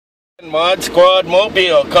ModSquad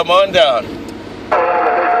Mobile, come on down.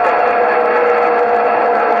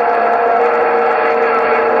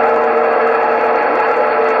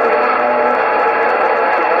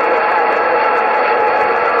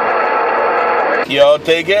 Y'all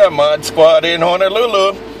take care. ModSquad in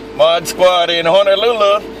Honolulu. ModSquad in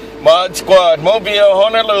Honolulu. ModSquad Mobile,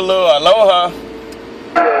 Honolulu. Aloha.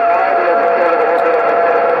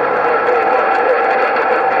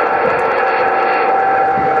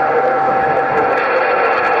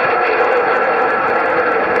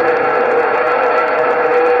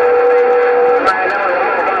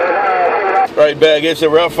 Right back, it's a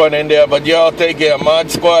rough one in there, but y'all take care.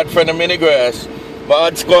 ModSquad from the mini grass.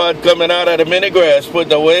 ModSquad coming out of the mini grass, put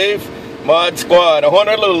the wave. ModSquad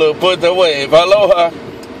Honolulu, put the wave. Aloha.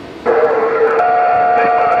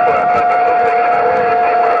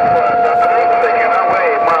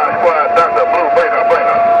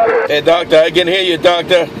 Hey doctor, I can hear you,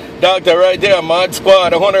 doctor. Doctor right there,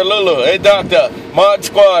 ModSquad Honolulu. Hey doctor,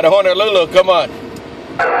 ModSquad Honolulu, come on.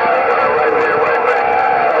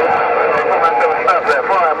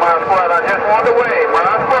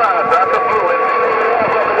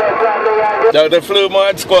 Dr. Flu,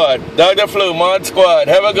 ModSquad. Dr. Flu, ModSquad.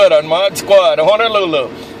 Have a good one. ModSquad, Honolulu.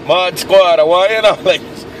 ModSquad, Hawaiian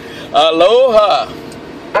Islands. Aloha.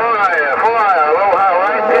 Aloha,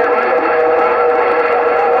 right there.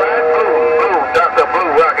 Dr.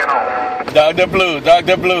 Blue rocking on. Dr.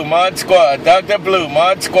 Blue, ModSquad. Dr. Blue,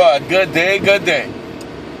 ModSquad. Good day, good day.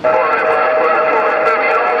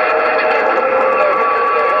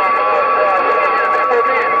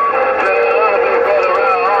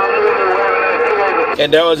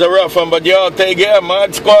 And that was a rough one, but y'all take care.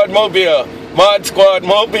 ModSquad Mobile. ModSquad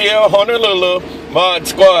Mobile, Honolulu.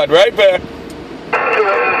 ModSquad, right back.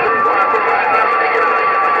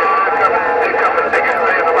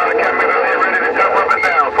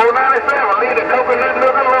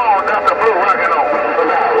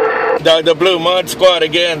 Dr. Blue, ModSquad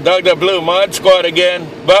again. Dr. Blue, ModSquad again.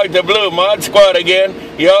 Dr. Blue, ModSquad again.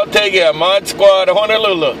 Y'all take care. ModSquad,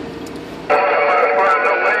 Honolulu.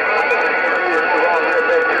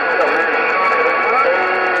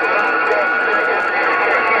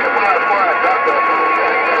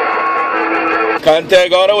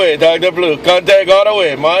 Contact all the way, Dr. Blue. Contact all the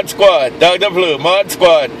way. ModSquad. Dr. Blue,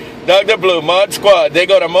 ModSquad. Dr. Blue, ModSquad. They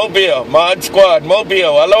go to Mobile. ModSquad,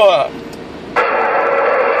 Mobile. Aloha.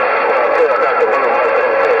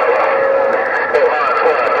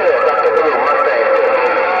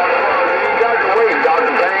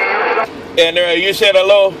 And you said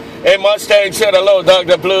hello. Hey, Mustang said hello,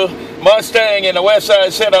 Dr. Blue. Mustang in the west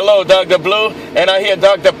side said hello, Dr. Blue. And I hear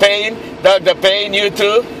Dr. Payne. Dr. Payne, you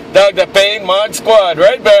too. Dr. Payne, ModSquad,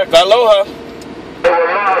 right back. Aloha.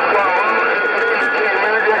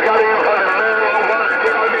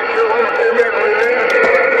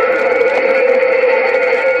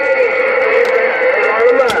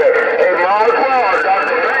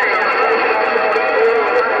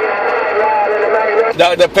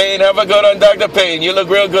 Dr. Payne, have a good one, Dr. Payne. You look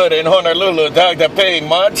real good in Honolulu. Dr. Payne,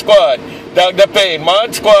 ModSquad. Dr. Payne,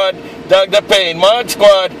 ModSquad. Dr. Payne,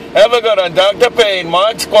 ModSquad. Have a good one, Dr. Payne,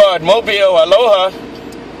 ModSquad. Mobile, aloha.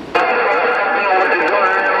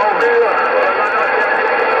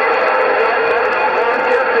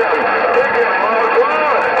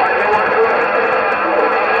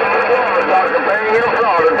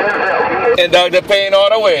 And Dr. Payne all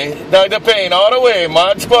the way. Dr. Payne all the way.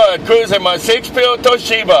 ModSquad cruising my 6-pill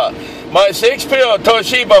Toshiba. My 6-pill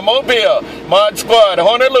Toshiba Mobile. ModSquad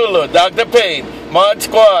Honolulu. Dr. Payne.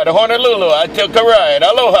 ModSquad Honolulu. I took a ride.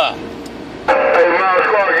 Aloha. Hey,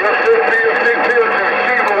 ModSquad, yes, 6-pill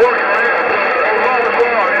Toshiba working, man. Hey,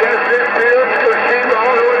 ModSquad, yes, 6-pill Toshiba. I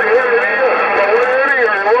don't know what the hell it is, but whatever it is,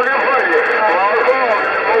 it's working for you.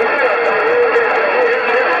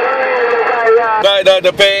 Bye,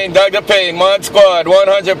 Dr. Payne. Dr. Payne, ModSquad,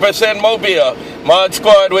 100% Mobile.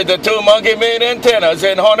 ModSquad with the 2 monkey-made antennas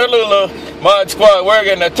in Honolulu. ModSquad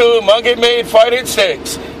working the 2 monkey-made fighting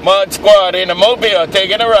sticks. ModSquad in the Mobile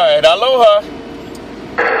taking a ride. Aloha.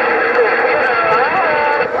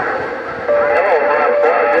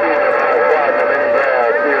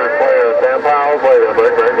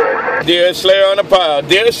 DeerSlyrFL on the pile.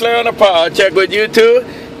 DeerSlyrFL on the pile. Check with you too.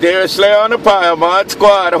 DeerSlyrFL on the pile.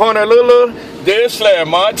 ModSquad Honolulu. DeerSlyrFL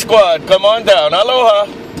ModSquad. Come on down. Aloha.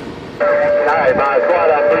 Hi, ModSquad.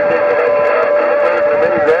 I appreciate you the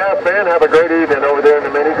mini grass, man. Have a great evening over there in the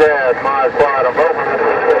mini grass. ModSquad. I'm hoping.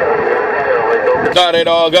 Got it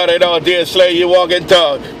all, DeerSlyrFL. You walking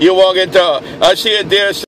tall. You walking tall. I see a DeerSlyrFL.